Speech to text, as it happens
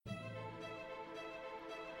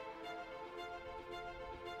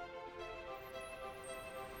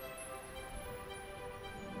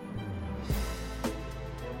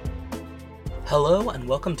Hello and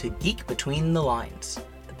welcome to Geek Between the Lines,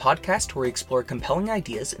 the podcast where we explore compelling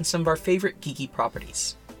ideas in some of our favorite geeky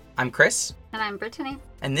properties. I'm Chris. And I'm Brittany.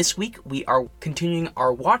 And this week we are continuing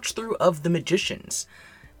our watch-through of The Magicians.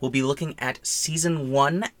 We'll be looking at Season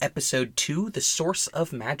 1, Episode 2, The Source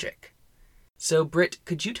of Magic. So, Britt,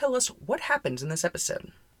 could you tell us what happens in this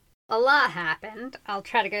episode? A lot happened. I'll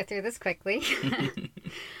try to go through this quickly.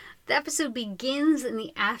 The episode begins in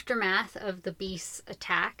the aftermath of the Beast's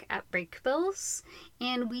attack at Brakebills,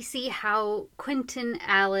 and we see how Quentin,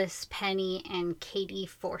 Alice, Penny, and Katie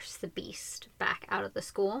force the Beast back out of the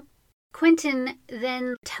school. Quentin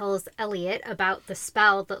then tells Elliot about the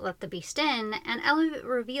spell that let the Beast in, and Elliot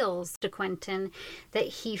reveals to Quentin that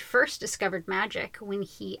he first discovered magic when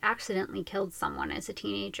he accidentally killed someone as a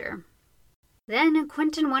teenager. Then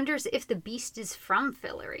Quentin wonders if the Beast is from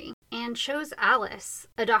Fillory, and shows Alice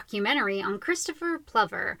a documentary on Christopher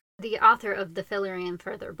Plover, the author of the Fillory and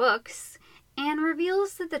Further books, and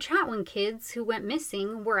reveals that the Chatwin kids who went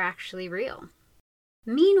missing were actually real.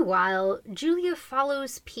 Meanwhile, Julia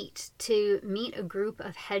follows Pete to meet a group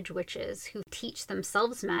of hedge witches who teach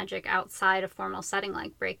themselves magic outside a formal setting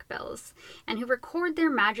like Brakebills, and who record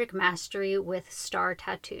their magic mastery with star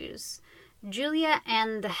tattoos. Julia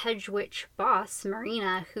and the hedge witch boss,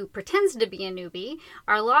 Marina, who pretends to be a newbie,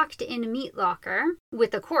 are locked in a meat locker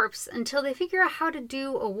with a corpse until they figure out how to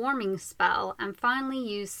do a warming spell and finally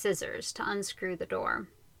use scissors to unscrew the door.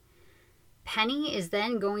 Penny is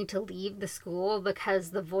then going to leave the school because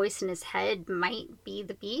the voice in his head might be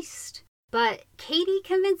the Beast, but Katie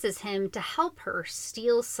convinces him to help her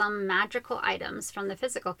steal some magical items from the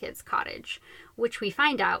physical kid's cottage, which we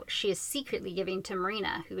find out she is secretly giving to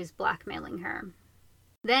Marina, who is blackmailing her.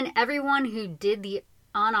 Then everyone who did the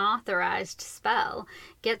unauthorized spell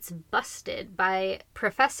gets busted by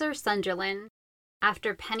Professor Sunderland.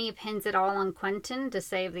 After Penny pins it all on Quentin to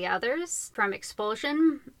save the others from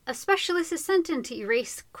expulsion, a specialist is sent in to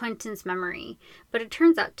erase Quentin's memory, but it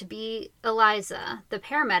turns out to be Eliza, the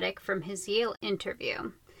paramedic from his Yale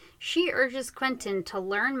interview. She urges Quentin to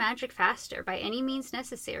learn magic faster by any means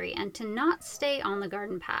necessary and to not stay on the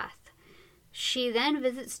garden path. She then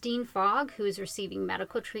visits Dean Fogg, who is receiving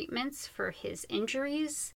medical treatments for his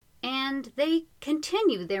injuries, and they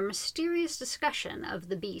continue their mysterious discussion of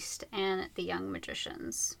the Beast and the young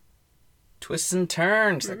magicians. Twists and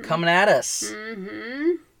turns, they're coming at us.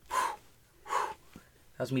 Mm-hmm.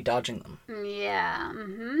 That was me dodging them. Yeah,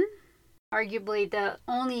 Arguably the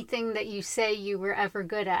only thing that you say you were ever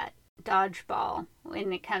good at, dodgeball,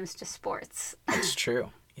 when it comes to sports. That's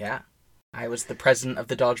true, yeah. I was the president of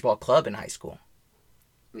the dodgeball club in high school.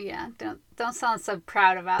 Yeah, don't sound so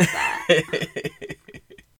proud about that.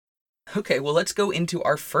 Okay, well, let's go into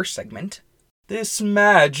our first segment. This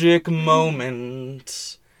magic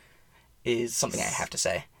moment is something I have to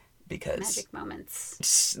say, because... Magic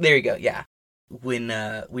moments. There you go, yeah. When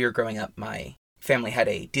we were growing up, my family had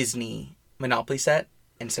a Disney Monopoly set.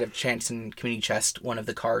 Instead of Chance and Community Chest, one of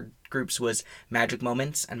the card groups was Magic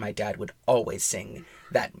Moments, and my dad would always sing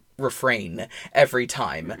that refrain every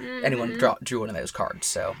time anyone drew one of those cards.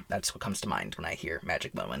 So that's what comes to mind when I hear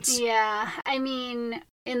Magic Moments. Yeah, I mean,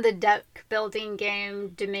 in the deck building game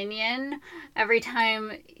Dominion, every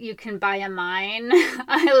time you can buy a mine,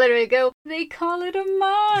 I literally go, they call it a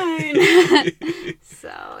mine.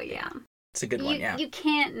 So, yeah. It's a good one, yeah. You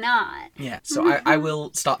can't not. Yeah, so I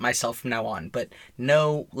will stop myself from now on, but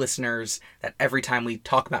know, listeners, that every time we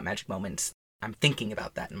talk about magic moments, I'm thinking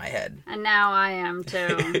about that in my head. And now I am,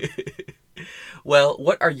 too. Well,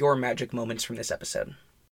 what are your magic moments from this episode?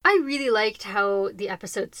 I really liked how the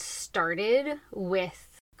episode started with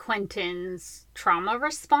Quentin's trauma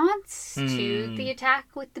response to the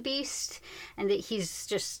attack with the Beast, and that he's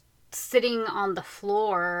just sitting on the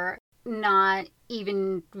floor, not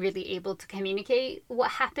even really able to communicate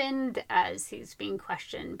what happened as he's being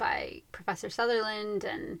questioned by Professor Sutherland,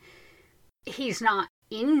 and he's not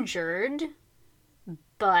injured,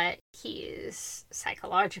 but he is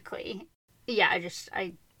psychologically. Yeah,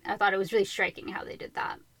 I thought it was really striking how they did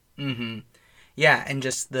that. Mm-hmm. Yeah, and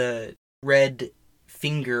just the red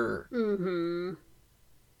finger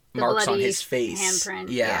marks on his face. Handprint.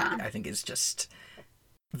 Yeah, I think is just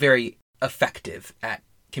very effective at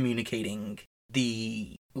communicating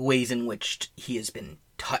the ways in which he has been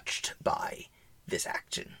touched by this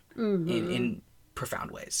action in profound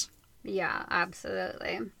ways. Yeah,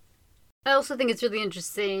 absolutely. I also think it's really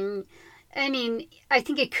interesting. I mean, I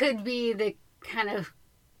think it could be the kind of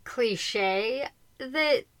cliche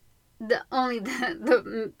that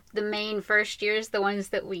the main first years, the ones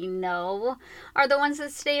that we know, are the ones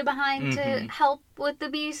that stay behind to help with the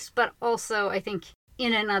Beast, but also I think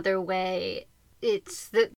in another way it's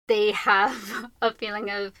that they have a feeling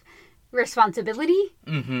of responsibility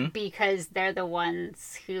because they're the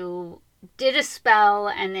ones who did a spell,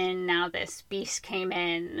 and then now this beast came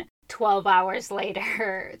in 12 hours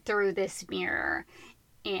later through this mirror.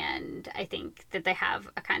 And I think that they have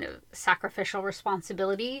a kind of sacrificial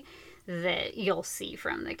responsibility that you'll see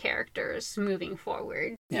from the characters moving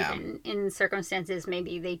forward. Yeah. Even in circumstances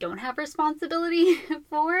maybe they don't have responsibility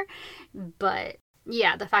for. But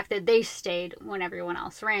yeah, the fact that they stayed when everyone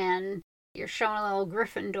else ran, you're showing a little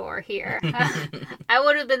Gryffindor here. I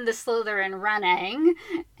would have been the Slytherin running,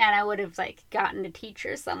 and I would have gotten a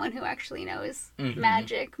teacher, someone who actually knows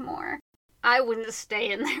magic more. I wouldn't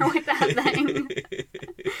stay in there with that thing.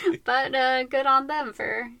 But good on them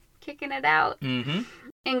for kicking it out.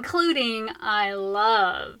 Including, I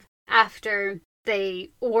love, after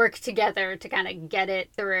they work together to kind of get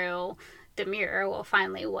it through the mirror, well,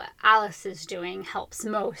 finally what Alice is doing helps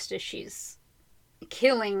most as she's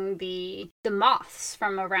killing the moths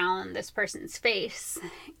from around this person's face.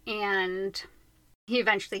 And he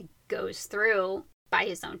eventually goes through by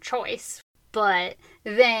his own choice. But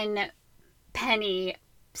then Penny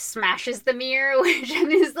smashes the mirror, which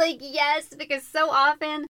is yes, because so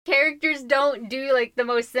often characters don't do the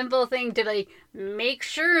most simple thing to make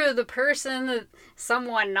sure the person that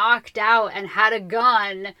someone knocked out and had a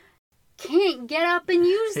gun can't get up and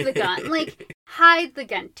use the gun. Hide the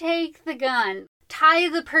gun, take the gun, tie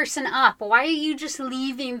the person up. Why are you just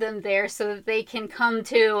leaving them there so that they can come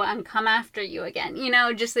to and come after you again?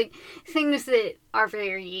 Just things that are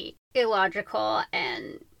very illogical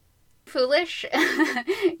and foolish.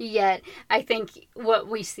 Yet I think what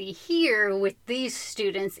we see here with these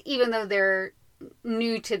students, even though they're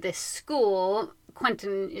new to this school,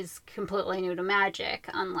 Quentin is completely new to magic.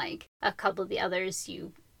 Unlike a couple of the others,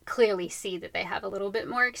 you clearly see that they have a little bit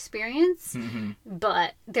more experience,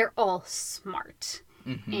 but they're all smart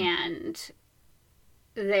and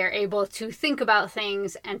they're able to think about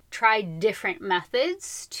things and try different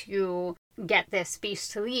methods to get this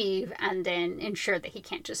beast to leave and then ensure that he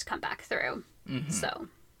can't just come back through. So,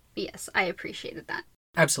 yes, I appreciated that.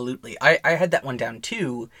 Absolutely. I had that one down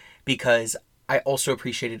too, because I also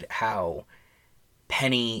appreciated how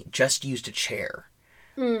Penny just used a chair.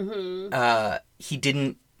 He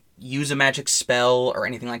didn't use a magic spell or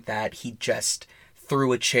anything like that. He just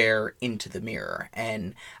threw a chair into the mirror.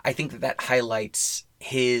 And I think that highlights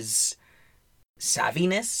his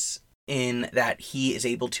savviness in that he is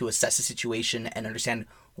able to assess a situation and understand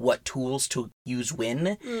what tools to use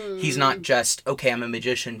when. He's not just, okay, I'm a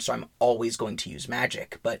magician, so I'm always going to use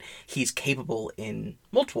magic, but he's capable in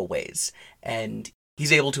multiple ways, and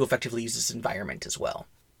he's able to effectively use this environment as well.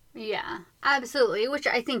 Yeah, absolutely, which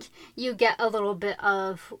I think you get a little bit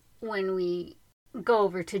of when we go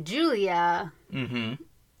over to Julia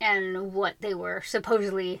and what they were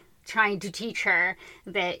supposedly trying to teach her,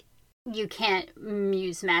 that you can't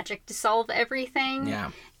use magic to solve everything.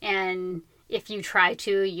 Yeah. And if you try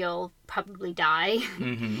to, you'll probably die.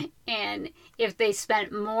 And if they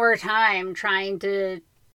spent more time trying to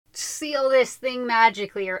seal this thing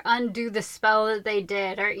magically or undo the spell that they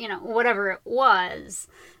did or, whatever it was,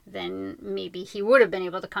 then maybe he would have been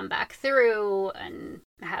able to come back through and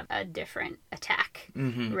have a different attack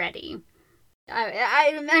ready.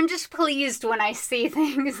 I'm just pleased when I see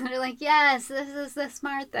things that are yes, this is the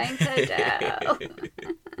smart thing to do.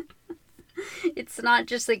 It's not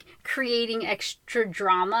just creating extra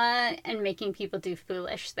drama and making people do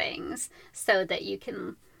foolish things so that you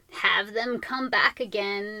can have them come back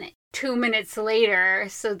again 2 minutes later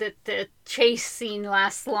so that the chase scene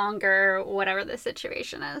lasts longer, whatever the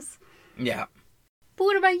situation is. Yeah. But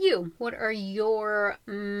what about you? What are your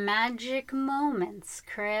magic moments,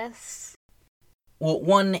 Chris? Well,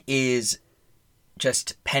 one is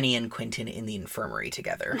just Penny and Quentin in the infirmary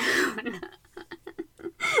together.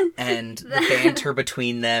 And the banter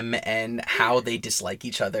between them and how they dislike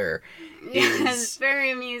each other is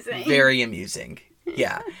very amusing. Very amusing.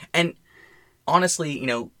 Yeah. And honestly,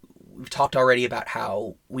 we've talked already about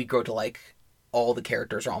how we grow to like all the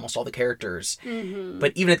characters or almost all the characters.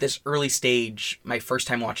 But even at this early stage, my first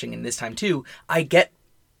time watching and this time too, I get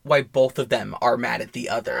why both of them are mad at the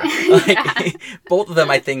other. Both of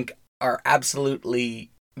them, I think, are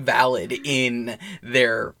absolutely valid in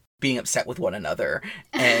their being upset with one another.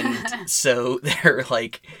 And so their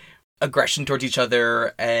aggression towards each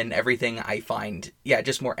other and everything, I find,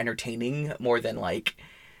 just more entertaining, more than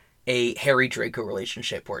a Harry Draco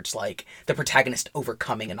relationship where it's the protagonist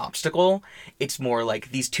overcoming an obstacle. It's more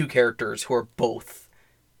these two characters who are both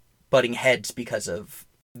butting heads because of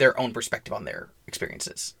their own perspective on their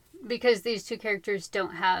experiences. Because these two characters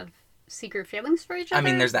don't have secret feelings for each other? I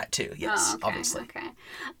mean, there's that too, yes, Oh, okay, obviously.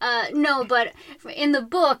 Okay. No, but in the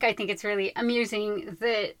book, I think it's really amusing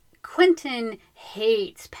that Quentin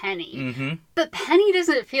hates Penny. Mm-hmm. But Penny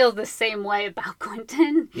doesn't feel the same way about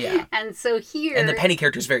Quentin. Yeah. And so here... And the Penny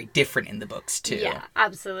character is very different in the books, too. Yeah,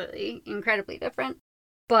 absolutely. Incredibly different.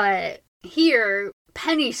 But here,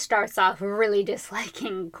 Penny starts off really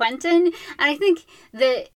disliking Quentin. And I think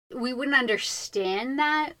that we wouldn't understand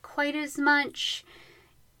that quite as much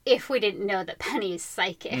if we didn't know that Penny is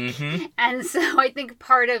psychic. Mm-hmm. And so I think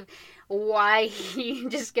part of why he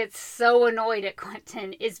just gets so annoyed at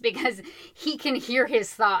Quentin is because he can hear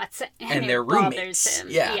his thoughts and they're it bothers roommates. him.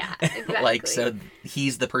 Yeah, exactly. Like, so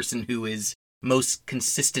he's the person who is most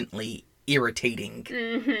consistently irritating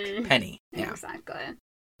Penny. Yeah. Exactly.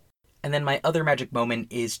 And then my other magic moment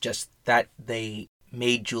is just that they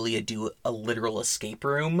made Julia do a literal escape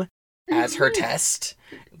room as her test,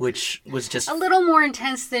 which was just... a little more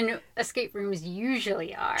intense than escape rooms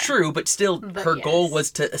usually are. True, but still, her goal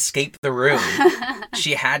was to escape the room.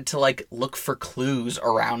 She had to, like, look for clues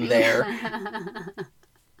around there.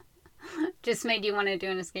 Just made you want to do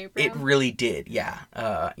an escape room? It really did, yeah.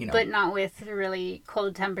 But not with really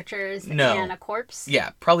cold temperatures and a corpse? Yeah,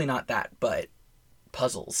 probably not that, but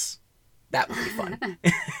puzzles. That would be fun.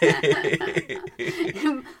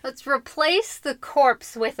 Let's replace the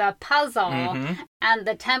corpse with a puzzle and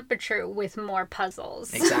the temperature with more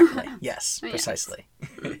puzzles. Exactly. Yes, precisely.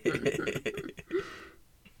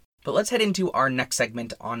 But let's head into our next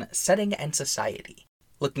segment on setting and society.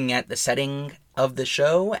 Looking at the setting of the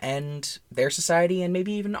show and their society and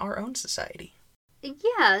maybe even our own society.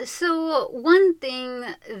 Yeah, so one thing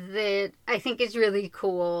that I think is really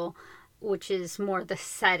cool, which is more the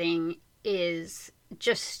setting, is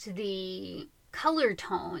just the color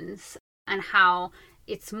tones and how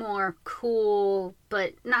it's more cool,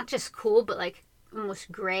 but not just cool, but like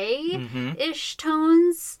almost gray-ish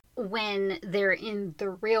tones when they're in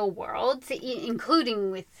the real world,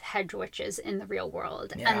 including with hedge witches in the real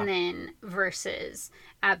world. Yeah. And then versus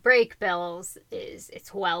at Breakbills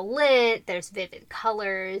it's well lit, there's vivid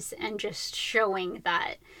colors, and just showing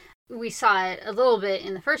that we saw it a little bit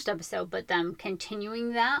in the first episode, but them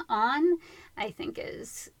continuing that on, I think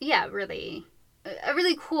is, really a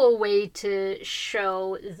really cool way to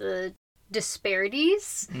show the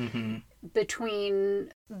disparities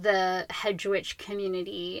between the hedge witch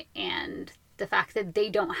community and the fact that they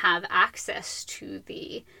don't have access to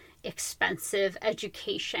the expensive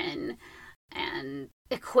education and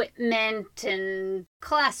equipment and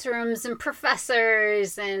classrooms and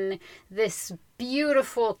professors and this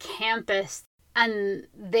beautiful campus, and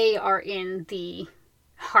they are in the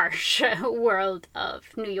harsh world of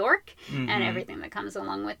New York and everything that comes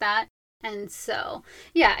along with that. And so,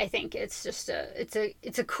 I think it's just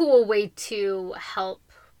it's a cool way to help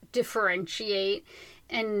differentiate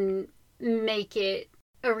and make it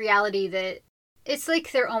a reality that it's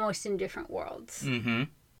like they're almost in different worlds.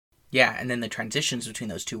 Yeah, and then the transitions between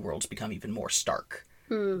those two worlds become even more stark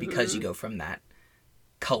because you go from that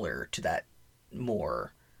color to that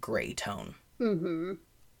more gray tone.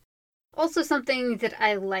 Also, something that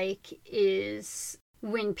I like is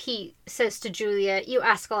when Pete says to Julia, you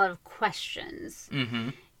ask a lot of questions.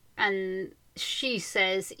 And she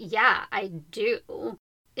says, yeah, I do.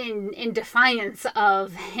 In defiance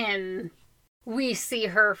of him, we see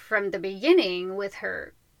her from the beginning with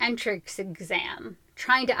her entrance exam,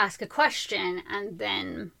 trying to ask a question and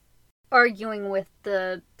then arguing with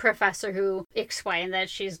the professor who explained that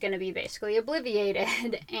she's going to be basically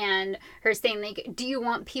obliviated, and her saying, like, do you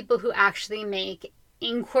want people who actually make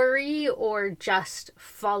inquiry or just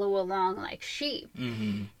follow along like sheep?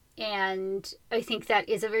 And I think that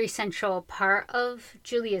is a very central part of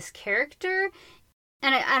Julia's character,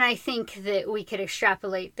 and I think that we could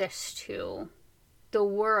extrapolate this to the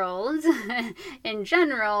world in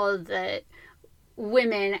general, that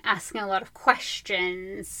women asking a lot of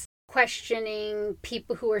questions, questioning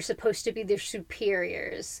people who are supposed to be their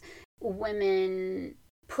superiors, women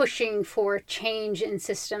pushing for change in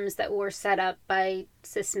systems that were set up by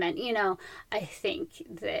cis men. I think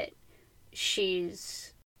that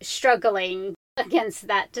she's struggling against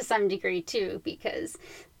that to some degree too, because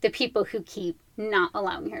the people who keep not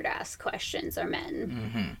allowing her to ask questions are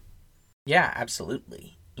men. Yeah,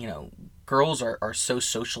 absolutely. Girls are so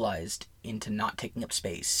socialized into not taking up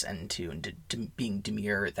space and to being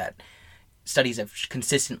demure that studies have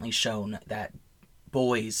consistently shown that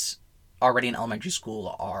boys already in elementary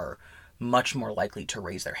school are much more likely to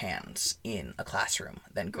raise their hands in a classroom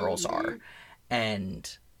than girls are.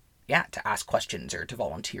 And to ask questions or to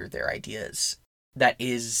volunteer their ideas. That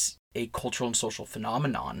is a cultural and social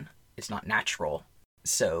phenomenon. It's not natural.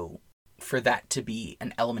 So for that to be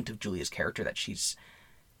an element of Julia's character, that she's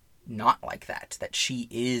not like that she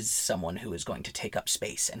is someone who is going to take up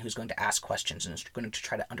space and who's going to ask questions and is going to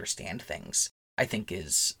try to understand things, I think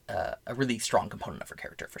is a really strong component of her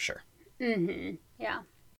character for sure. Mm-hmm. Yeah.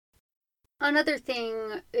 Another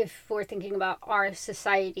thing, if we're thinking about our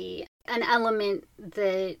society, an element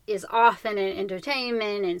that is often in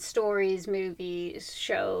entertainment and stories, movies,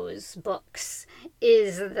 shows, books,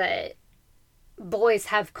 is that boys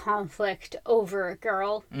have conflict over a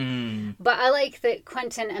girl. But I like that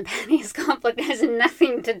Quentin and Penny's conflict has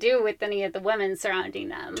nothing to do with any of the women surrounding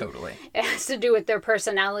them. Totally. It has to do with their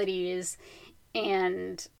personalities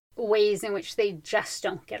and ways in which they just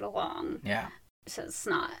don't get along. Yeah. So it's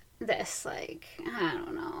not this, like, I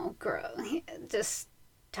don't know, just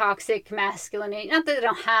toxic masculinity. Not that they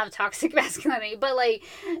don't have toxic masculinity, but, like,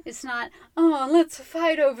 it's not, oh, let's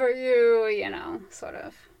fight over you, you know, sort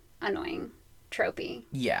of annoying tropey.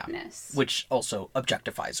 Yeah. Which also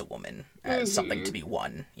objectifies a woman as something to be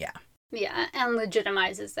won. Yeah. Yeah, and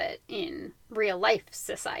legitimizes it in real life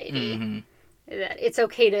society. That it's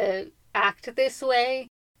okay to act this way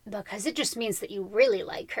because it just means that you really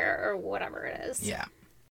like her or whatever it is. Yeah.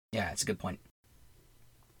 Yeah, it's a good point.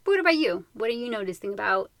 But what about you? What are you noticing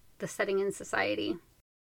about the setting in society?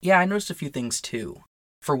 Yeah, I noticed a few things too.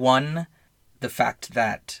 For one, the fact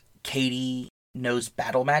that Katie knows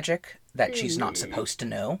battle magic that she's not supposed to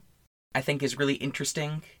know, I think is really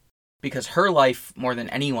interesting, because her life, more than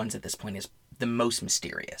anyone's at this point, is the most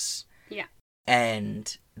mysterious. Yeah.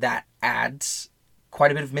 And that adds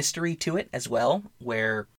quite a bit of mystery to it as well,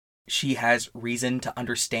 where she has reason to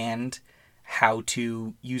understand how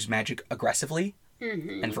to use magic aggressively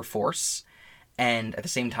and for force. And at the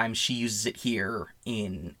same time, she uses it here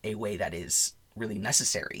in a way that is really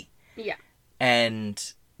necessary. Yeah.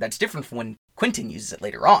 And that's different from when Quentin uses it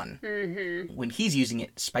later on. When he's using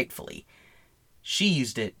it spitefully, she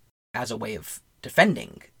used it as a way of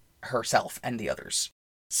defending herself and the others.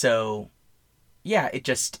 So, yeah,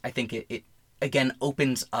 I think it again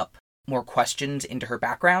opens up more questions into her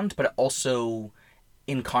background, but it also,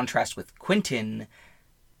 in contrast with Quentin,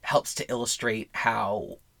 helps to illustrate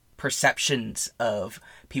how perceptions of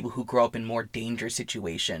people who grow up in more dangerous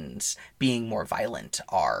situations being more violent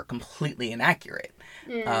are completely inaccurate.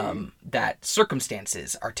 That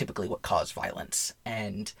circumstances are typically what cause violence.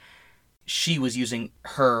 And she was using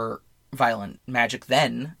her violent magic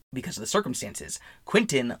then because of the circumstances.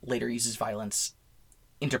 Quentin later uses violence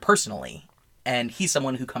interpersonally, and he's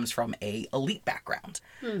someone who comes from a elite background.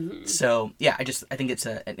 So, yeah, I think it's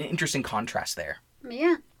an interesting contrast there.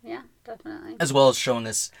 Yeah, definitely. As well as showing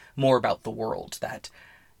us more about the world, that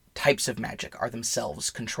types of magic are themselves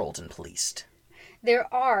controlled and policed.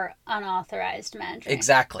 There are unauthorized magic.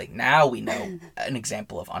 Exactly. Now we know an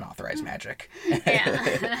example of unauthorized magic.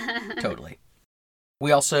 Yeah. Totally.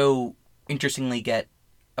 We also, interestingly, get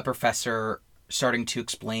a professor starting to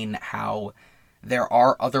explain how there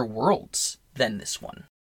are other worlds than this one.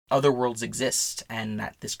 Other worlds exist, and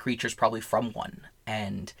that this creature's probably from one.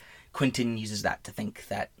 And Quentin uses that to think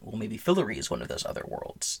that, well, maybe Fillory is one of those other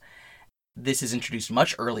worlds. This is introduced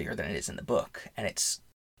much earlier than it is in the book, and it's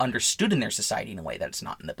understood in their society in a way that it's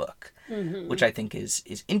not in the book, which I think is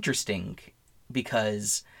interesting,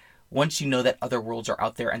 because once you know that other worlds are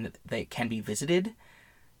out there and that they can be visited,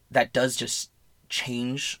 that does just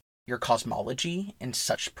change your cosmology in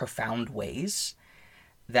such profound ways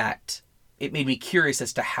that it made me curious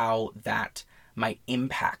as to how that might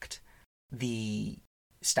impact the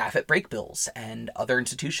staff at Breakbills and other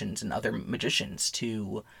institutions and other magicians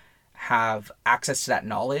to have access to that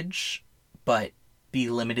knowledge, but be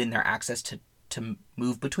limited in their access to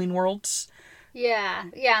move between worlds. Yeah,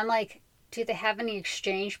 I'm like, do they have any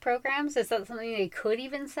exchange programs? Is that something they could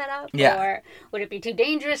even set up? Yeah. Or would it be too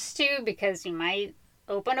dangerous to, because you might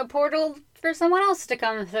open a portal for someone else to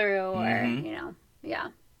come through? Or, yeah,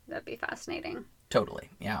 that'd be fascinating. Totally,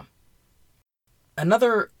 yeah.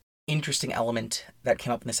 Another interesting element that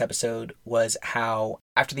came up in this episode was how,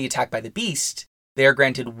 after the attack by the beast, they are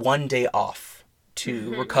granted 1 day off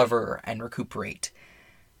to recover and recuperate.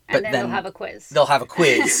 And then they'll have a quiz. They'll have a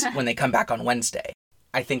quiz when they come back on Wednesday.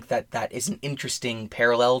 I think that is an interesting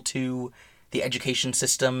parallel to the education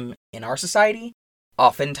system in our society.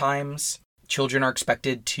 Oftentimes, children are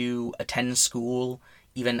expected to attend school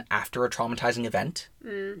even after a traumatizing event.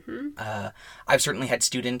 I've certainly had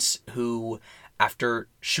students who, after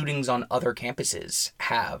shootings on other campuses,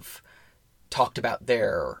 have talked about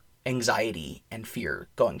their anxiety and fear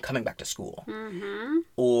coming back to school.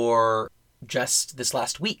 Or just this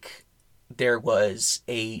last week, there was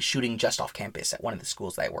a shooting just off campus at one of the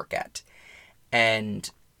schools that I work at. And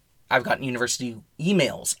I've gotten university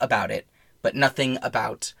emails about it but nothing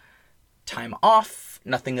about time off,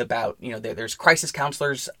 nothing about, there's crisis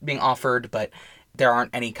counselors being offered, but there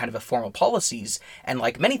aren't any kind of a formal policies. And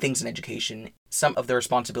like many things in education, some of the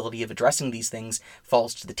responsibility of addressing these things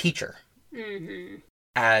falls to the teacher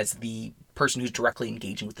as the person who's directly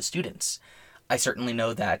engaging with the students. I certainly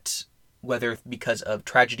know that whether because of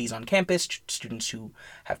tragedies on campus, students who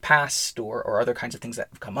have passed or other kinds of things that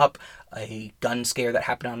have come up, a gun scare that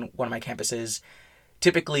happened on one of my campuses,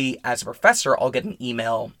 typically as a professor, I'll get an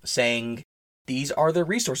email saying, these are the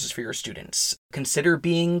resources for your students. Consider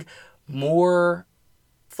being more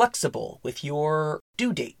flexible with your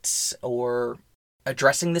due dates or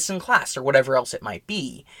addressing this in class or whatever else it might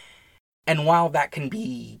be. And while that can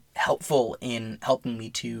be helpful in helping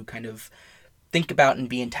me to kind of think about and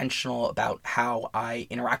be intentional about how I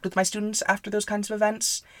interact with my students after those kinds of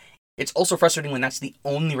events, it's also frustrating when that's the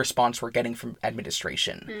only response we're getting from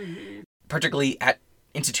administration, particularly at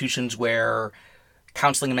institutions where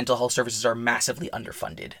counseling and mental health services are massively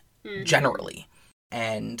underfunded, generally,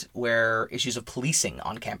 and where issues of policing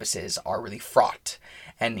on campuses are really fraught,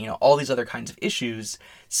 and, all these other kinds of issues.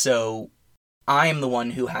 So I am the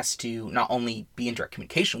one who has to not only be in direct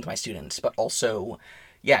communication with my students, but also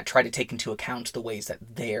try to take into account the ways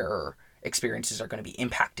that their experiences are going to be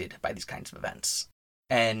impacted by these kinds of events.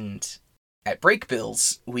 And at Break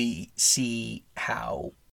Bills, we see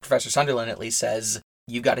how Professor Sunderland at least says,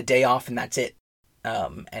 you've got a day off and that's it.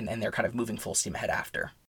 And they're kind of moving full steam ahead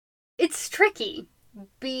after. It's tricky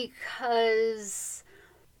because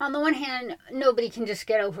on the one hand, nobody can just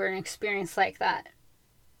get over an experience like that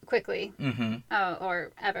quickly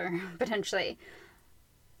or ever, potentially.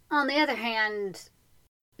 On the other hand,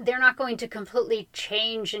 they're not going to completely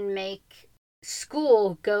change and make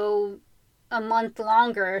school go a month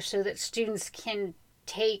longer so that students can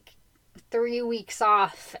take 3 weeks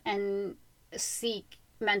off and seek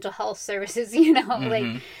mental health services,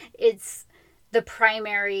 like it's the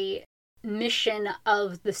primary mission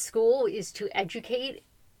of the school is to educate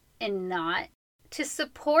and not to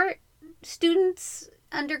support students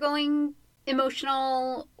undergoing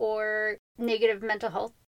emotional or negative mental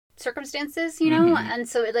health circumstances, and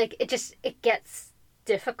so it gets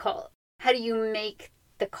difficult. How do you make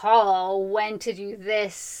the call when to do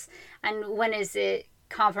this, and when is it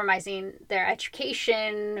compromising their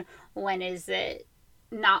education, when is it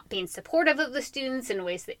not being supportive of the students in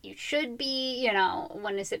ways that you should be,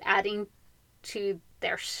 when is it adding to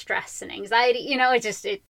their stress and anxiety,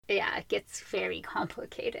 it gets very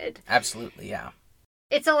complicated. Absolutely, yeah.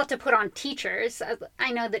 It's a lot to put on teachers.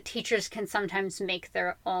 I know that teachers can sometimes make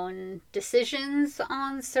their own decisions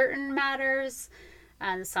on certain matters,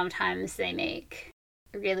 and sometimes they make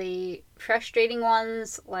really frustrating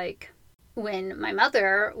ones, like when my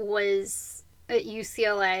mother was at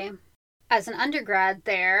UCLA as an undergrad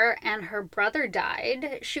there and her brother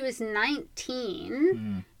died. She was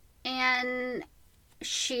 19 and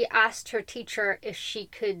she asked her teacher if she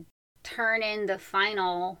could turn in the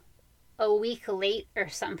final a week late or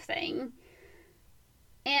something.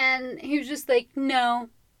 And he was just like, no.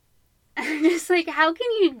 I'm just like, how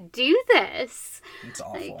can you do this? It's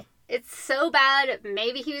awful. Like, it's so bad.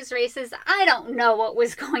 Maybe he was racist. I don't know what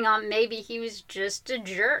was going on. Maybe he was just a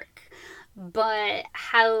jerk. But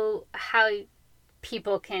how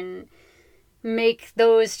people can make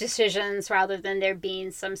those decisions rather than there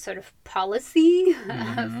being some sort of policy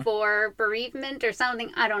for bereavement or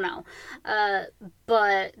something, I don't know.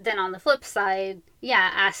 But then on the flip side,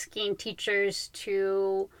 asking teachers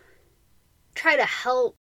to try to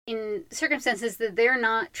help in circumstances that they're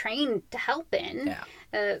not trained to help in,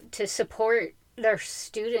 to support their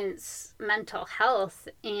students' mental health,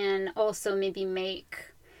 and also maybe make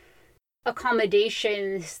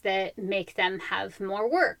accommodations that make them have more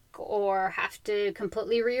work or have to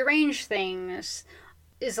completely rearrange things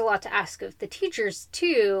is a lot to ask of the teachers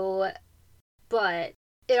too. But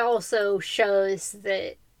it also shows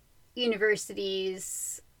that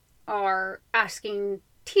universities are asking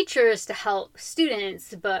teachers to help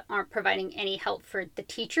students but aren't providing any help for the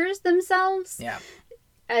teachers themselves. Yeah.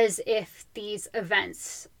 As if these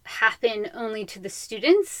events happen only to the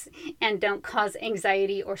students and don't cause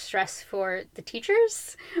anxiety or stress for the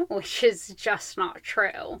teachers, which is just not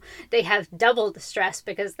true. They have double the stress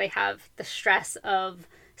because they have the stress of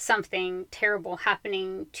something terrible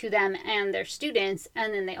happening to them and their students,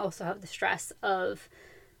 and then they also have the stress of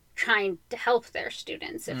trying to help their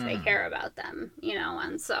students if they care about them,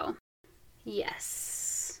 and so,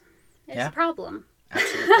 yes, it's a problem.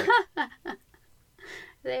 Absolutely.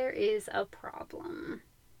 There is a problem.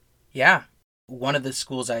 Yeah. One of the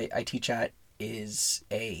schools I teach at is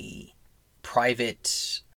a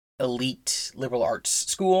private elite liberal arts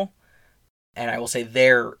school. And I will say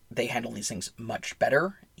they handle these things much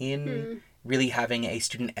better in really having a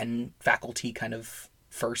student and faculty kind of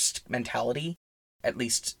first mentality, at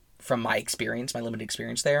least from my experience, my limited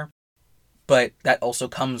experience there. But that also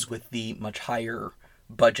comes with the much higher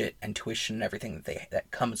budget and tuition and everything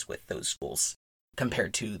that comes with those schools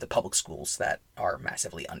compared to the public schools that are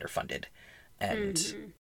massively underfunded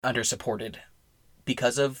and undersupported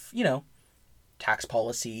because of, tax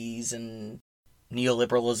policies and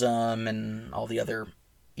neoliberalism and all the other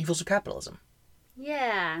evils of capitalism.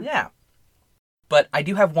 Yeah. Yeah. But I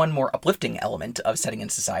do have one more uplifting element of setting in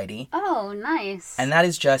society. Oh, nice. And that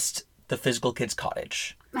is just the Physical Kids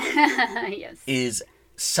Cottage. Yes. Is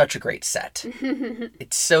such a great set.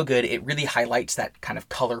 It's so good. It really highlights that kind of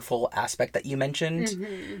colorful aspect that you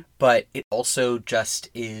mentioned. But it also just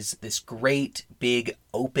is this great, big,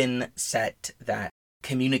 open set that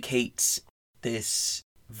communicates this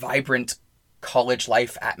vibrant college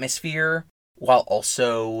life atmosphere while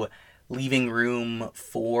also leaving room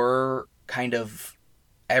for kind of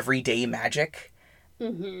everyday magic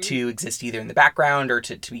to exist either in the background or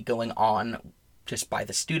to be going on just by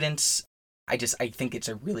the students. I think it's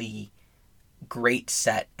a really great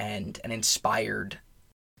set and an inspired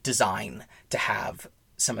design to have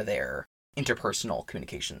some of their interpersonal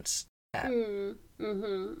communications at.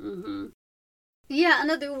 Yeah,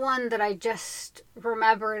 another one that I just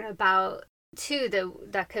remembered about too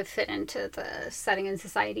that could fit into the setting in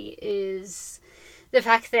society is the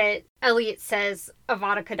fact that Elliot says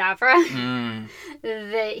Avada Kedavra,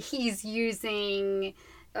 that he's using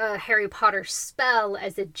a Harry Potter spell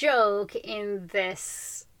as a joke in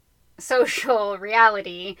this social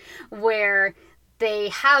reality where they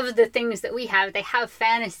have the things that we have. They have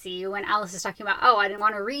fantasy. When Alice is talking about, I didn't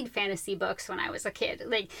want to read fantasy books when I was a kid.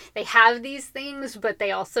 Like, they have these things, but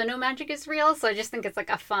they also know magic is real. So I just think it's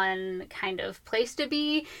like a fun kind of place to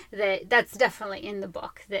be. That's definitely in the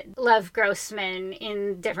book. That Lev Grossman,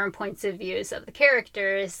 in different points of views of the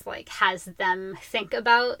characters, like, has them think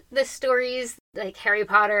about the stories, like Harry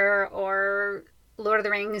Potter or Lord of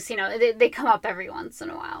the Rings, they come up every once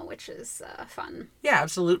in a while, which is fun. Yeah,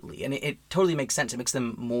 absolutely. And it totally makes sense. It makes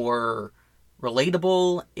them more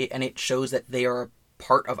relatable, and it shows that they are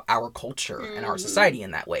part of our culture and our society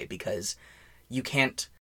in that way, because you can't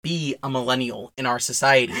be a millennial in our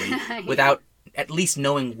society without at least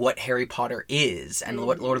knowing what Harry Potter is and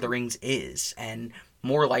what Lord of the Rings is, and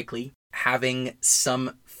more likely having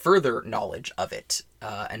some further knowledge of it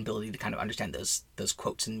and ability to kind of understand those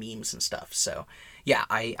quotes and memes and stuff. So yeah,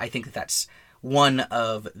 I think that's one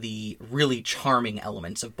of the really charming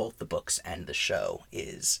elements of both the books and the show,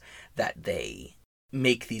 is that they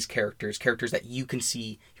make these characters that you can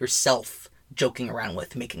see yourself joking around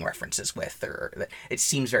with, making references with, or that it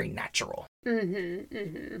seems very natural.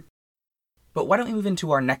 But why don't we move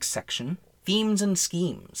into our next section, themes and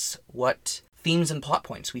schemes? What themes and plot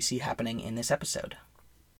points we see happening in this episode?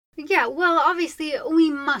 Yeah, well, obviously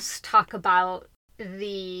we must talk about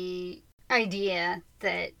the idea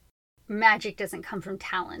that magic doesn't come from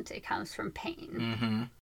talent, it comes from pain.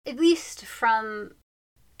 At least from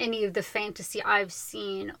any of the fantasy I've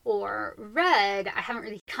seen or read, I haven't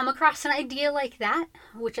really come across an idea like that,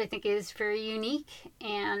 which I think is very unique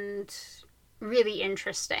and really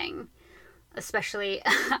interesting, especially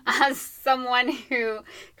as someone who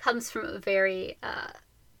comes from a very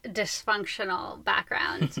dysfunctional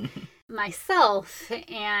background myself,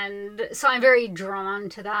 and so I'm very drawn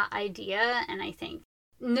to that idea. And I think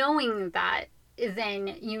knowing that, then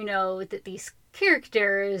that these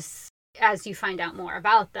characters, as you find out more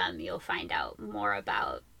about them, you'll find out more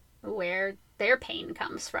about where their pain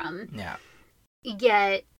comes from. Yeah.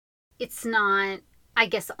 Yet it's not, I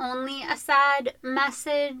guess, only a sad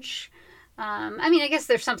message. I guess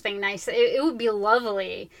there's something nice. It would be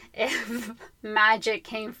lovely if magic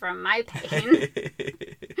came from my pain.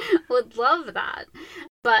 Would love that.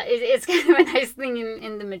 But it's kind of a nice thing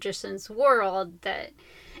in the magician's world that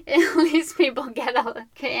at least people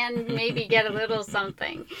can maybe get a little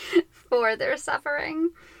something for their suffering.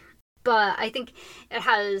 But I think it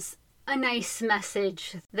has a nice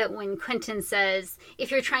message that when Quentin says, if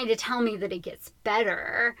you're trying to tell me that it gets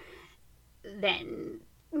better, then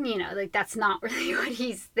that's not really what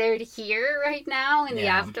he's there to hear right now in the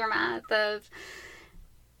aftermath of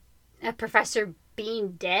a professor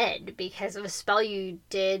being dead because of a spell you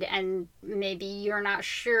did, and maybe you're not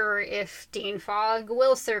sure if Dean Fogg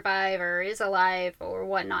will survive or is alive or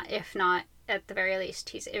whatnot. If not, at the very least,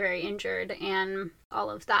 he's very injured and all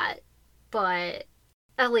of that. But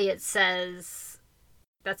Elliot says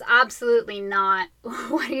that's absolutely not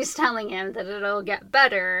what he's telling him, that it'll get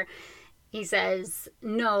better. he says,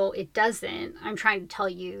 no, it doesn't. I'm trying to tell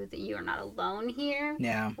you that you are not alone here.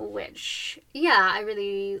 Yeah. Which, yeah, I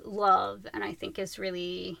really love and I think is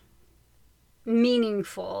really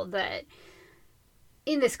meaningful that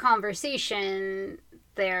in this conversation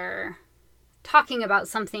they're talking about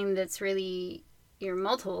something that's really,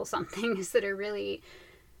 multiple somethings that are really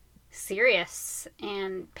serious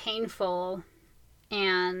and painful,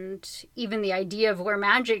 and even the idea of where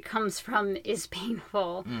magic comes from is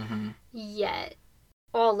painful. Mm-hmm. Yet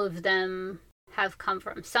all of them have come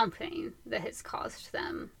from something that has caused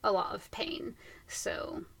them a lot of pain.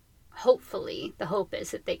 So hopefully the hope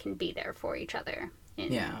is that they can be there for each other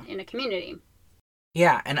in a community.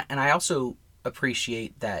 Yeah, and I also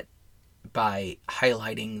appreciate that by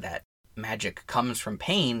highlighting that magic comes from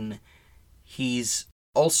pain, he's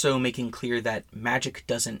also making clear that magic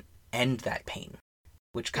doesn't end that pain,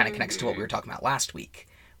 which kind of connects to what we were talking about last week,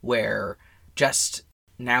 where just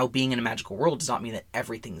now being in a magical world does not mean that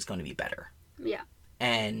everything's going to be better. Yeah.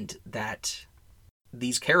 And that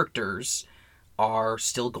these characters are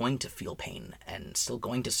still going to feel pain and still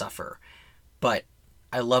going to suffer. But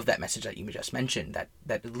I love that message that you just mentioned, that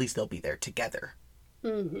at least they'll be there together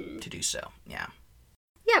to do so. Yeah.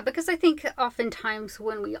 Yeah, because I think oftentimes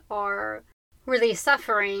when we are really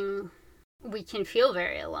suffering, we can feel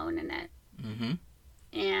very alone in it.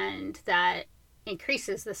 Mm-hmm. And that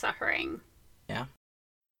increases the suffering. Yeah.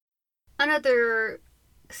 Another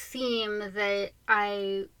theme that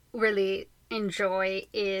I really enjoy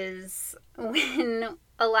is when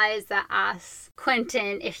Eliza asks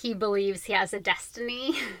Quentin if he believes he has a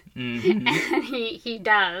destiny. Mm-hmm. And he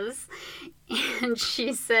does. And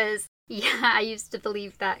she says, yeah, I used to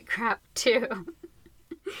believe that crap too.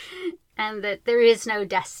 And that there is no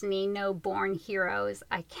destiny, no born heroes.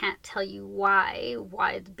 I can't tell you why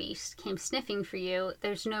the beast came sniffing for you.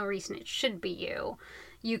 There's no reason it should be you.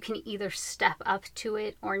 You can either step up to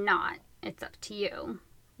it or not. It's up to you.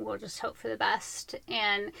 We'll just hope for the best.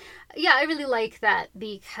 And yeah, I really like that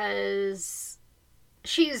because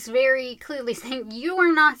she's very clearly saying, you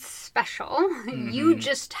are not special. Mm-hmm. You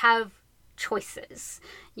just have choices.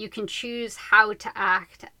 You can choose how to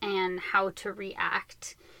act and how to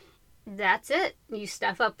react. That's it. You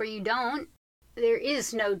step up or you don't. There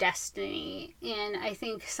is no destiny. And I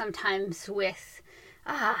think sometimes with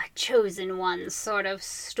chosen ones sort of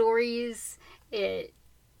stories, it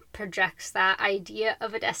projects that idea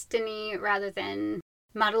of a destiny rather than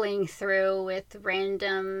muddling through with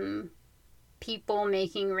random people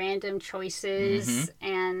making random choices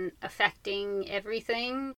and affecting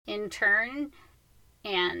everything in turn,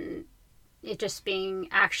 and it just being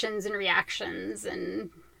actions and reactions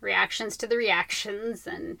to the reactions.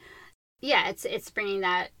 And yeah, it's bringing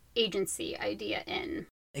that agency idea in.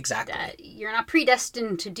 Exactly. That you're not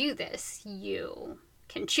predestined to do this. You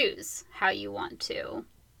can choose how you want to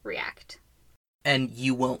react. And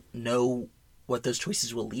you won't know what those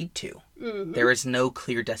choices will lead to. Mm-hmm. There is no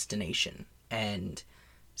clear destination. And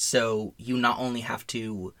so you not only have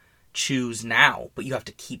to choose now, but you have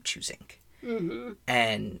to keep choosing. Mm-hmm.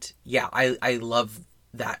 And yeah, I love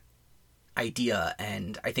that idea.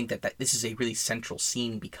 And I think that this is a really central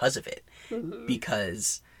scene because of it. Mm-hmm.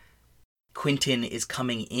 Because Quentin is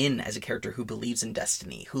coming in as a character who believes in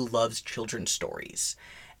destiny, who loves children's stories,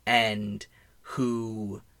 and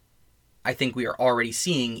who I think we are already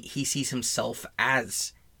seeing, he sees himself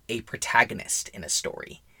as a protagonist in a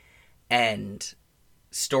story. And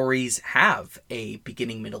stories have a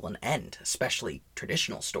beginning, middle, and end, especially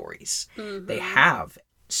traditional stories. Mm-hmm. They have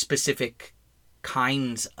specific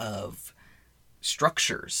kinds of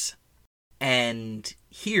structures. And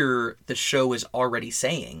here, the show is already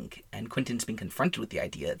saying, and Quentin's been confronted with the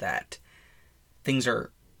idea that things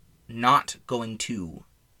are not going to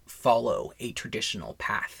follow a traditional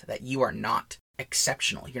path, that you are not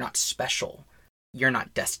exceptional, you're not special, you're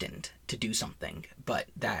not destined to do something, but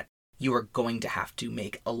that you are going to have to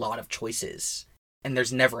make a lot of choices, and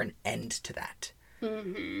there's never an end to that.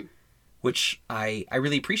 Mm-hmm. Which I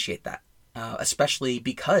really appreciate that, especially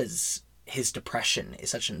because his depression is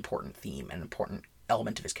such an important theme, an important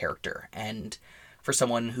element of his character. And for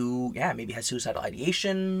someone who, maybe has suicidal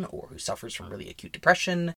ideation or who suffers from really acute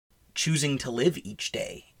depression, choosing to live each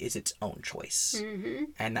day is its own choice. Mm-hmm.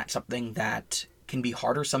 And that's something that can be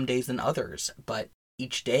harder some days than others. But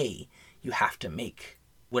each day you have to make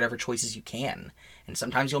whatever choices you can. And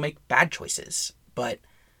sometimes you'll make bad choices. But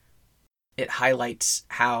it highlights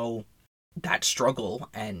how that struggle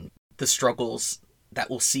and the struggles that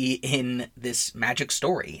we'll see in this magic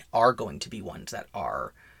story are going to be ones that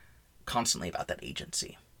are constantly about that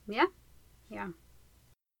agency. Yeah. Yeah.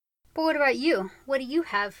 But what about you? What do you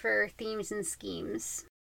have for themes and schemes?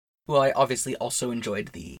 Well, I obviously also enjoyed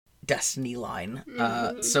the Destiny line.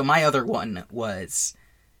 So my other one was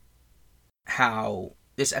how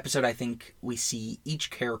this episode, I think we see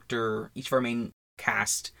each character, each of our main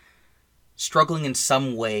cast, struggling in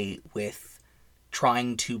some way with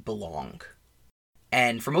trying to belong.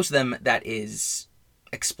 And for most of them, that is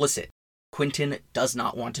explicit. Quentin does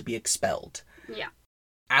not want to be expelled. Yeah.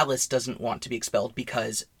 Alice doesn't want to be expelled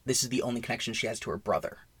because this is the only connection she has to her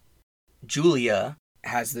brother. Julia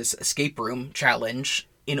has this escape room challenge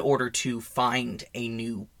in order to find a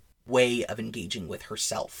new way of engaging with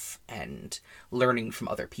herself and learning from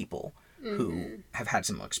other people who have had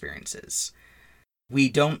similar experiences. We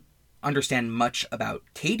don't understand much about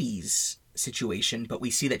Katie's situation, but we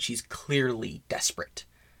see that she's clearly desperate.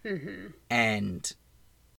 And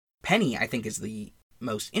Penny, I think, is the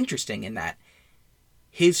most interesting in that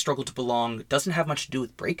his struggle to belong doesn't have much to do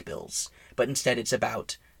with break bills, but instead it's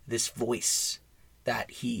about this voice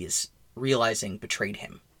that he is realizing betrayed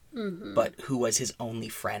him, but who was his only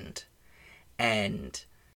friend. And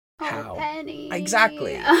how... Penny.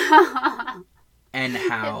 Exactly. And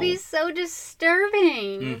how... It'd be so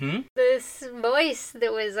disturbing. This voice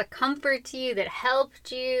that was a comfort to you, that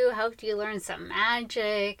helped you learn some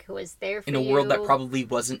magic, was there for you. In a world that probably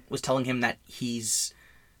was telling him that he's...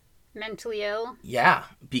 mentally ill. Yeah,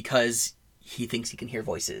 because he thinks he can hear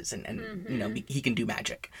voices and you know, he can do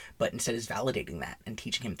magic, but instead is validating that and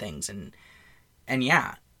teaching him things. And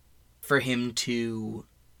yeah, for him to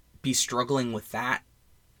be struggling with that,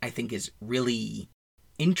 I think is really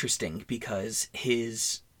interesting because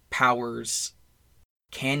his powers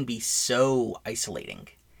can be so isolating.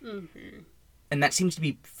 And that seems to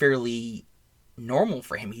be fairly normal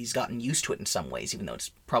for him. He's gotten used to it in some ways, even though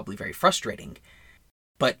it's probably very frustrating.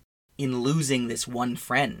 But in losing this one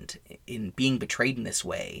friend, in being betrayed in this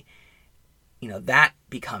way, you know, that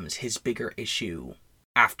becomes his bigger issue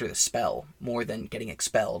after the spell, more than getting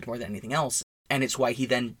expelled, more than anything else. And it's why he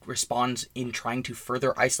then responds in trying to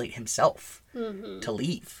further isolate himself to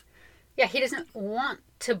leave. Yeah, he doesn't want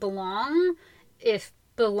to belong if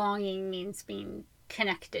belonging means being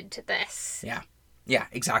connected to this. Yeah,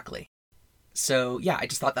 exactly. So, yeah, I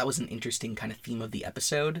just thought that was an interesting kind of theme of the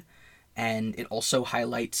episode. And it also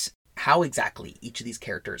highlights how exactly each of these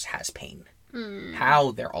characters has pain.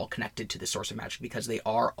 How they're all connected to the source of magic, because they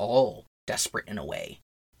are all desperate in a way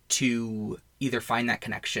to either find that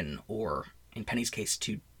connection or, in Penny's case,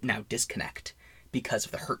 to now disconnect because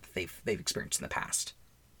of the hurt they've experienced in the past.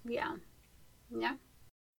 Yeah.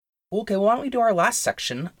 Okay, well, why don't we do our last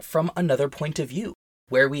section from another point of view,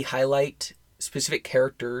 where we highlight specific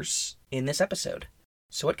characters in this episode.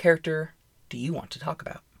 So what character do you want to talk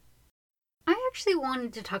about? I actually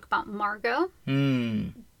wanted to talk about Margot.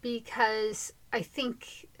 Because I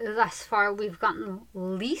think thus far we've gotten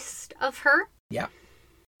least of her. Yeah.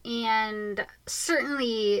 And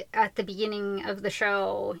certainly at the beginning of the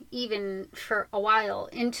show, even for a while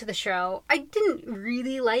into the show, I didn't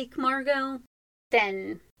really like Margot.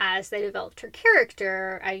 Then as they developed her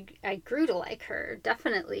character, I grew to like her,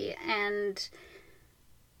 definitely. And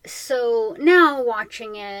so now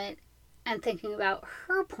watching it and thinking about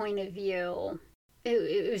her point of view,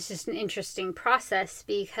 it was just an interesting process,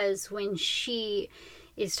 because when she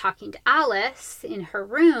is talking to Alice in her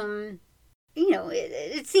room, you know,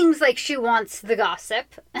 it seems like she wants the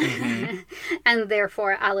gossip. And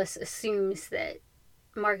therefore Alice assumes that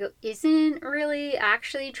Margot isn't really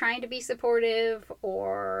actually trying to be supportive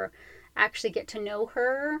or actually get to know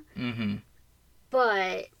her.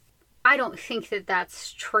 But I don't think that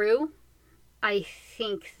that's true. I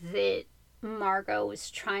think that Margot was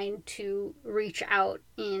trying to reach out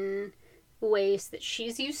in ways that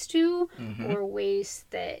she's used to, or ways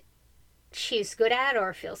that she's good at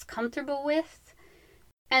or feels comfortable with,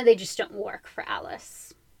 and they just don't work for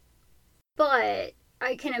Alice. But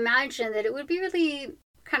I can imagine that it would be really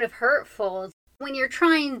kind of hurtful when you're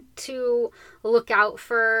trying to look out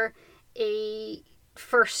for a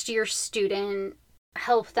first-year student,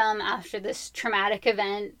 help them after this traumatic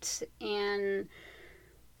event, and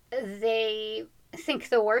they think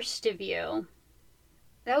the worst of you.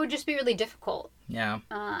 That would just be really difficult. Yeah.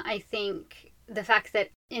 I think the fact that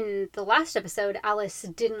in the last episode, Alice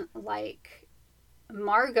didn't like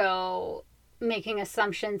Margot making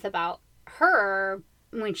assumptions about her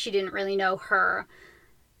when she didn't really know her,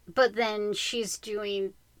 but then she's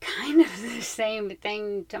doing kind of the same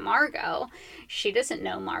thing to Margot. She doesn't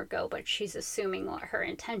know Margot, but she's assuming what her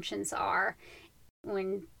intentions are.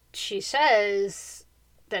 When she says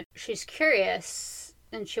that she's curious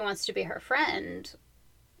and she wants to be her friend,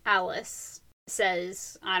 Alice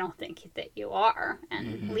says, "I don't think that you are,"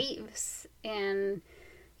 and leaves. And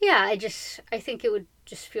Yeah, I think it would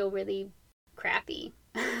just feel really crappy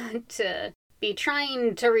to be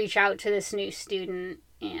trying to reach out to this new student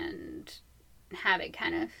and have it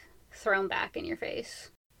kind of thrown back in your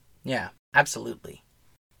face. Yeah, absolutely.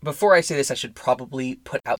 Before I say this, I should probably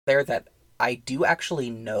put out there that I do actually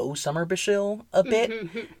know Summer Bashil a bit.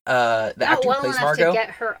 The actor who plays Margot. To get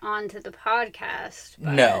her onto the podcast.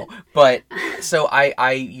 But... No, but so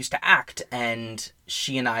I used to act, and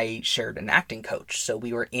she and I shared an acting coach. So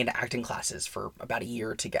we were in acting classes for about a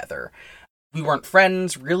year together. We weren't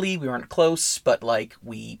friends, really. We weren't close, but like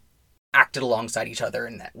we acted alongside each other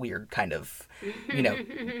in that weird kind of,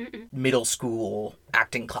 middle school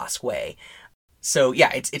acting class way. So yeah,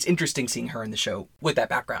 it's interesting seeing her in the show with that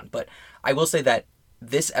background. But I will say that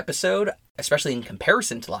this episode, especially in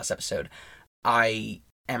comparison to last episode, I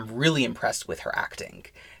am really impressed with her acting.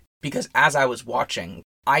 Because as I was watching,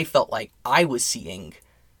 I felt like I was seeing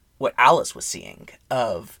what Alice was seeing,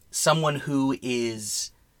 of someone who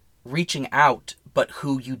is reaching out, but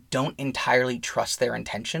who you don't entirely trust their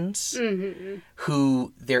intentions.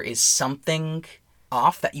 Who there is something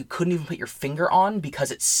off that you couldn't even put your finger on because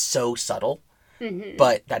it's so subtle.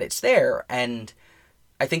 But that it's there. And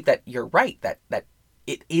I think that you're right, that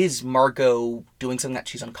it is Margot doing something that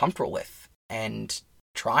she's uncomfortable with and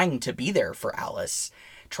trying to be there for Alice,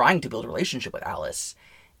 trying to build a relationship with Alice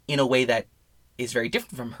in a way that is very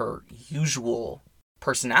different from her usual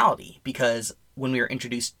personality. Because when we were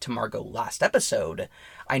introduced to Margot last episode,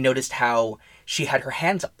 I noticed how she had her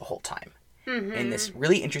hands up the whole time in this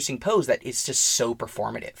really interesting pose that is just so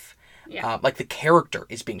performative. Yeah. Like the character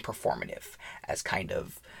is being performative as kind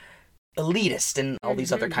of elitist and all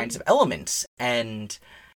these other kinds of elements. And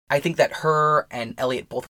I think that her and Elliot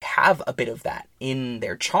both have a bit of that in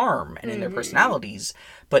their charm and in their personalities,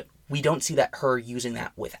 but we don't see that her using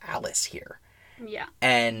that with Alice here. Yeah.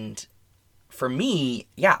 And for me,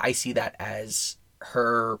 yeah, I see that as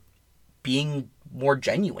her being more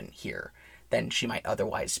genuine here than she might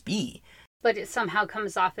otherwise be. But it somehow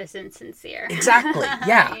comes off as insincere. Exactly,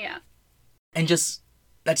 yeah. Yeah. And just,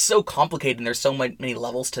 that's so complicated, and there's so many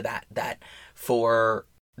levels to that for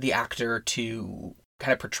the actor to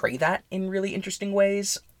kind of portray that in really interesting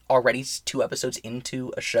ways, already 2 episodes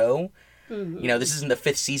into a show. This isn't the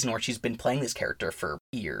 5th season where she's been playing this character for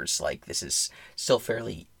years. Like, this is still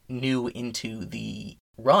fairly new into the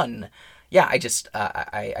run. Yeah, I just,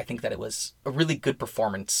 I think that it was a really good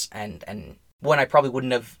performance, and one I probably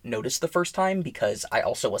wouldn't have noticed the first time, because I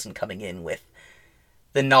also wasn't coming in with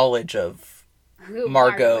the knowledge of who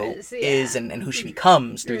Margot is and who she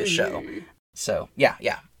becomes through the show. So,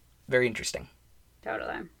 yeah. Very interesting.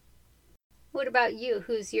 Totally. What about you?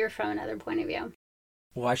 Who's your from another point of view?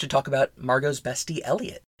 Well, I should talk about Margot's bestie,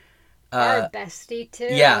 Elliot. Our bestie, too.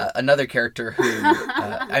 Yeah, another character who,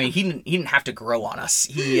 he didn't have to grow on us.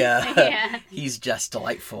 He's just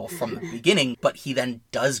delightful from the beginning, but he then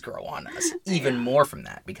does grow on us even more from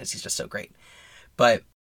that, because he's just so great. But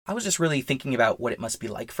I was just really thinking about what it must be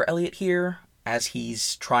like for Elliot here, as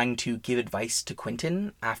he's trying to give advice to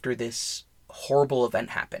Quentin after this horrible event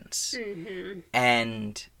happens.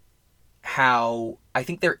 And how I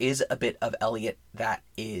think there is a bit of Elliot that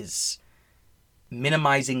is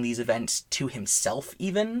minimizing these events to himself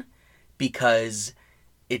even, because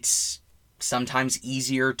it's sometimes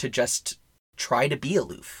easier to just try to be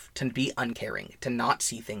aloof, to be uncaring, to not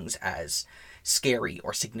see things as scary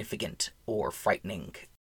or significant or frightening.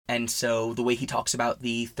 And so the way he talks about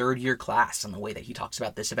the 3rd-year class and the way that he talks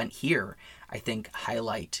about this event here, I think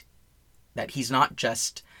highlight that he's not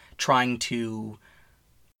just trying to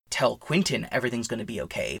tell Quentin everything's going to be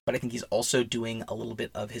okay, but I think he's also doing a little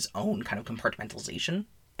bit of his own kind of compartmentalization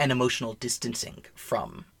and emotional distancing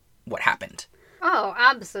from what happened. Oh,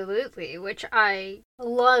 absolutely, which I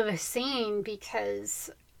love seeing, because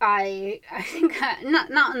I think,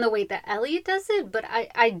 not in the way that Elliot does it, but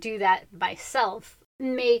I do that myself.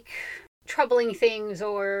 Make troubling things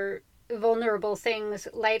or vulnerable things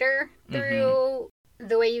lighter through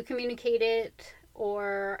the way you communicate it,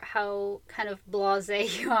 or how kind of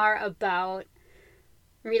blasé you are about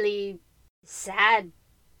really sad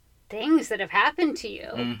things that have happened to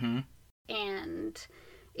you. And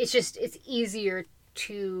it's easier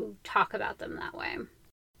to talk about them that way.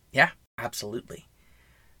 Yeah, absolutely.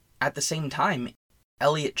 At the same time,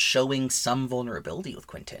 Elliot showing some vulnerability with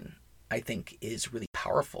Quentin, I think, is really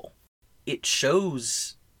powerful. It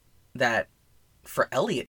shows that for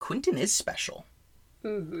Elliot, Quentin is special.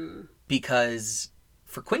 Because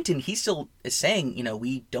for Quentin, he still is saying,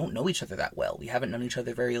 we don't know each other that well. We haven't known each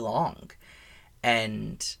other very long.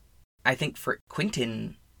 And I think for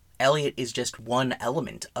Quentin, Elliot is just one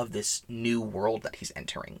element of this new world that he's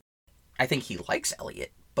entering. I think he likes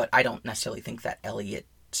Elliot, but I don't necessarily think that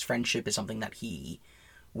Elliot's friendship is something that he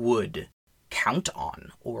would count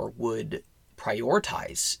on or would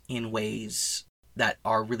prioritize in ways that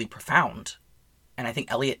are really profound. And I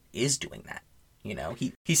think Elliot is doing that. You know,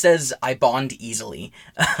 he says, "I bond easily,"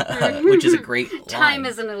 which is a great line. Time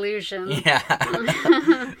is an illusion.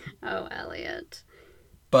 Yeah. Oh, Elliot.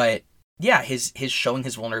 But yeah, his showing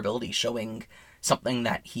his vulnerability, showing something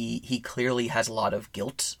that he clearly has a lot of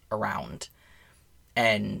guilt around,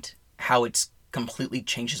 and how it's completely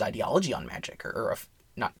changed his ideology on magic, or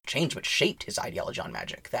not changed, but shaped his ideology on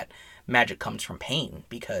magic, that magic comes from pain,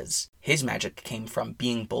 because his magic came from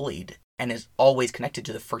being bullied and is always connected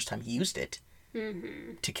to the first time he used it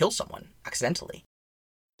to kill someone accidentally.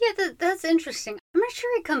 Yeah, that's interesting. I'm not sure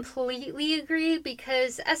I completely agree,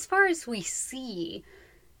 because as far as we see,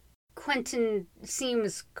 Quentin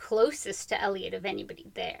seems closest to Elliot of anybody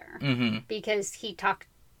there, because he talked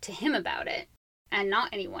to him about it and not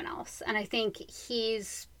anyone else. And I think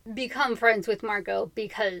he's become friends with Margot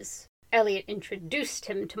because Elliot introduced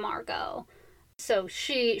him to Margot. So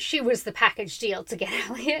she was the package deal to get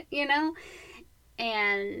Elliot, you know?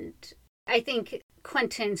 And I think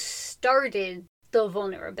Quentin started the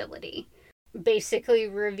vulnerability, basically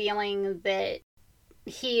revealing that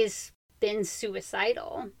he's been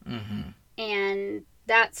suicidal. And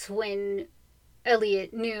that's when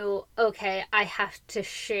Elliot knew, okay, I have to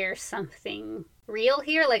share something real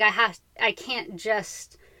here. Like, I can't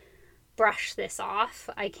just brush this off.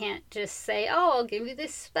 I can't just say, oh, I'll give you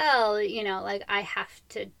this spell. You know, like, I have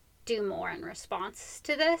to do more in response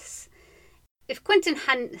to this. If Quentin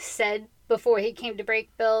hadn't said before he came to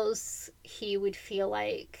Break Bills, he would feel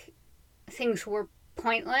like things were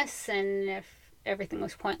pointless, and if everything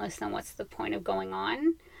was pointless, then what's the point of going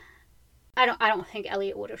on? I don't think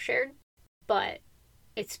Elliot would have shared, but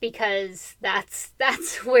it's because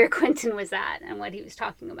that's where Quentin was at and what he was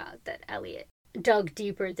talking about, that Elliot dug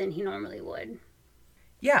deeper than he normally would.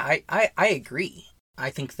 Yeah, I agree.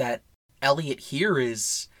 I think that Elliot here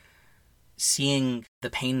is seeing the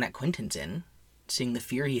pain that Quentin's in, seeing the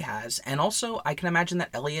fear he has, and also I can imagine that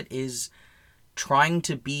Elliot is trying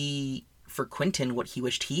to be for Quentin what he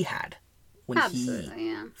wished he had when he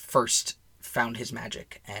first found his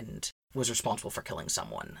magic and was responsible for killing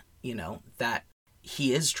someone. You know, that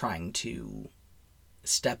he is trying to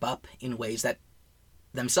step up in ways that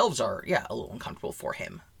themselves are, a little uncomfortable for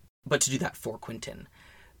him, but to do that for Quentin.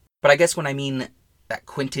 But I guess when I mean that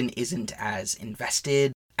Quentin isn't as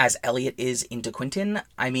invested as Elliot is into Quentin,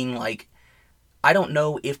 I mean, like, I don't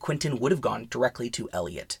know if Quentin would have gone directly to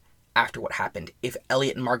Elliot after what happened if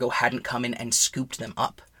Elliot and Margot hadn't come in and scooped them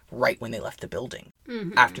up right when they left the building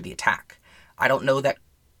after the attack. I don't know that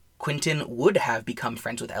Quentin would have become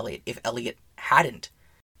friends with Elliot if Elliot hadn't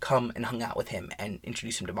come and hung out with him and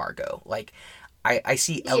introduced him to Margot. Like, I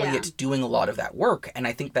see Elliot doing a lot of that work, and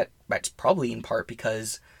I think that that's probably in part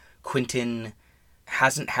because Quentin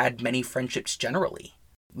hasn't had many friendships generally.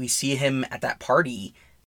 We see him at that party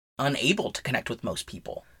unable to connect with most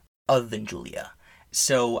people other than Julia.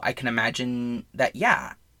 So I can imagine that,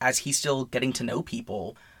 as he's still getting to know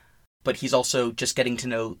people, but he's also just getting to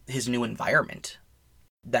know his new environment,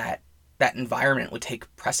 that environment would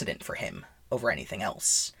take precedent for him over anything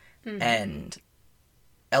else. And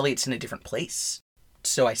Elliot's in a different place.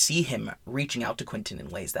 So I see him reaching out to Quentin in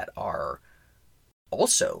ways that are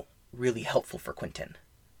also really helpful for Quentin,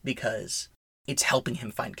 because it's helping him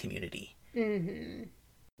find community. When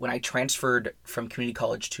I transferred from community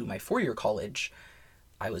college to my four-year college,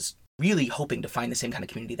 I was really hoping to find the same kind of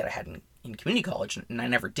community that I had in community college, and I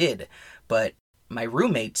never did. But my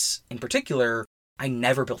roommates, in particular, I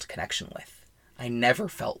never built a connection with. I never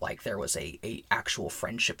felt like there was a actual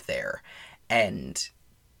friendship there. And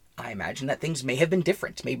I imagine that things may have been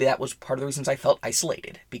different. Maybe that was part of the reasons I felt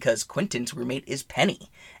isolated, because Quentin's roommate is Penny,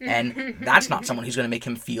 and that's not someone who's going to make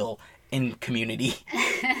him feel in community.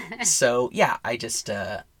 So, I just,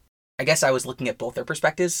 I guess I was looking at both their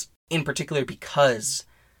perspectives, in particular because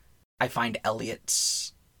I find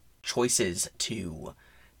Elliot's choices to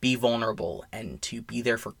be vulnerable and to be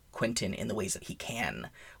there for Quentin in the ways that he can,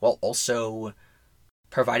 while also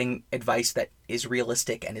providing advice that is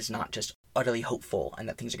realistic and is not just utterly hopeful and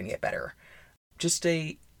that things are going to get better. Just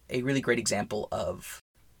a really great example of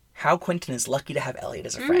how Quentin is lucky to have Elliot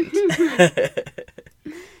as a friend.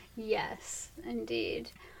 Yes,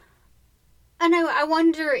 indeed. And I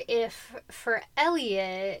wonder if, for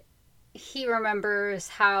Elliot, he remembers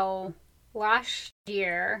how last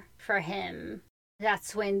year, for him,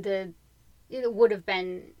 that's when it would have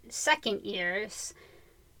been second years,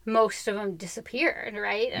 most of them disappeared,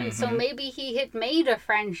 right? And so maybe he had made a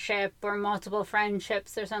friendship or multiple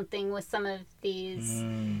friendships or something with some of these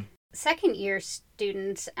second year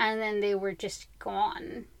students, and then they were just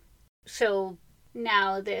gone. So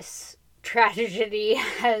now this tragedy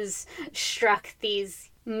has struck these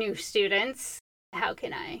new students. How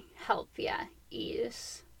can I help,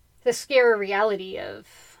 ease the scary reality of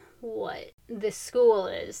what this school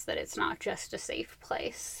is, that it's not just a safe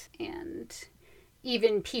place, and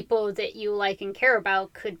even people that you like and care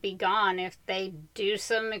about could be gone if they do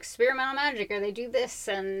some experimental magic or they do this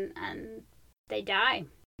and they die.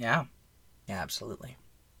 Yeah. Yeah, absolutely.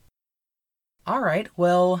 All right,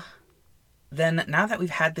 well, then now that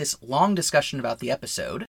we've had this long discussion about the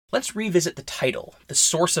episode, let's revisit the title, The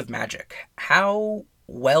Source of Magic. How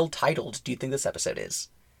well titled do you think this episode is?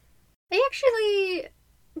 I actually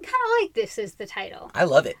kind of like this as the title. I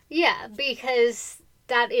love it. Yeah, because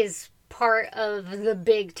that is part of the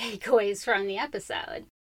big takeaways from the episode.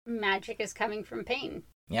 Magic is coming from pain.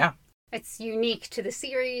 Yeah. It's unique to the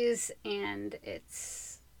series, and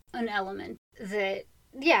it's an element that,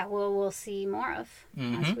 we'll see more of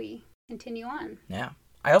as we continue on. Yeah.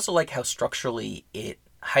 I also like how structurally it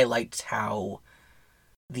highlights how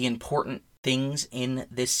the important things in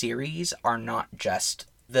this series are not just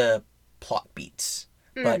the plot beats,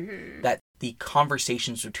 but that the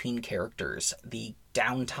conversations between characters, the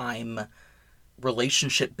downtime,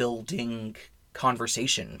 relationship building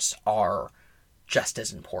conversations are just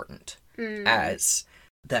as important as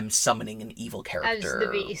them summoning an evil character. As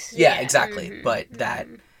the beast. Yeah, exactly. But that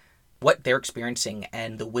what they're experiencing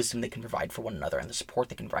and the wisdom they can provide for one another and the support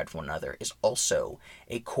they can provide for one another is also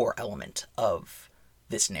a core element of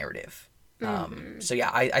this narrative. So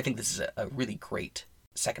yeah, I think this is a really great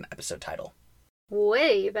second episode title.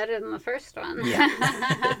 Way better than the first one. Yeah.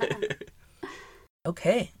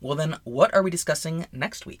 Okay, well then, what are we discussing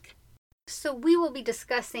next week? So we will be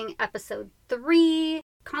discussing episode 3,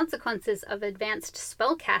 Consequences of Advanced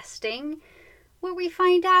Spellcasting, where we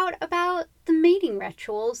find out about the mating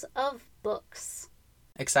rituals of books.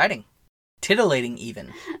 Exciting. Titillating,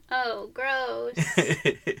 even. Oh, gross.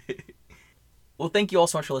 Well, thank you all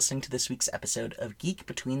so much for listening to this week's episode of Geek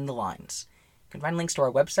Between the Lines. You can find links to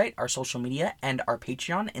our website, our social media, and our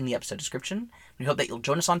Patreon in the episode description. We hope that you'll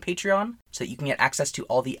join us on Patreon so that you can get access to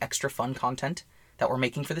all the extra fun content that we're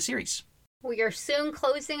making for the series. We are soon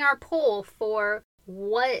closing our poll for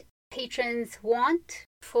what patrons want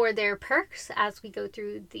for their perks as we go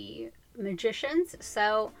through the magicians.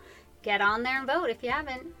 So get on there and vote if you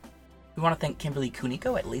haven't. We want to thank Kimberly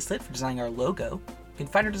Kuniko at Lacelet for designing our logo. You can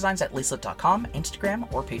find her designs at lacelet.com,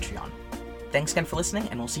 Instagram, or Patreon. Thanks again for listening,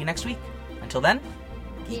 and we'll see you next week. Until then,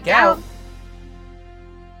 geek out!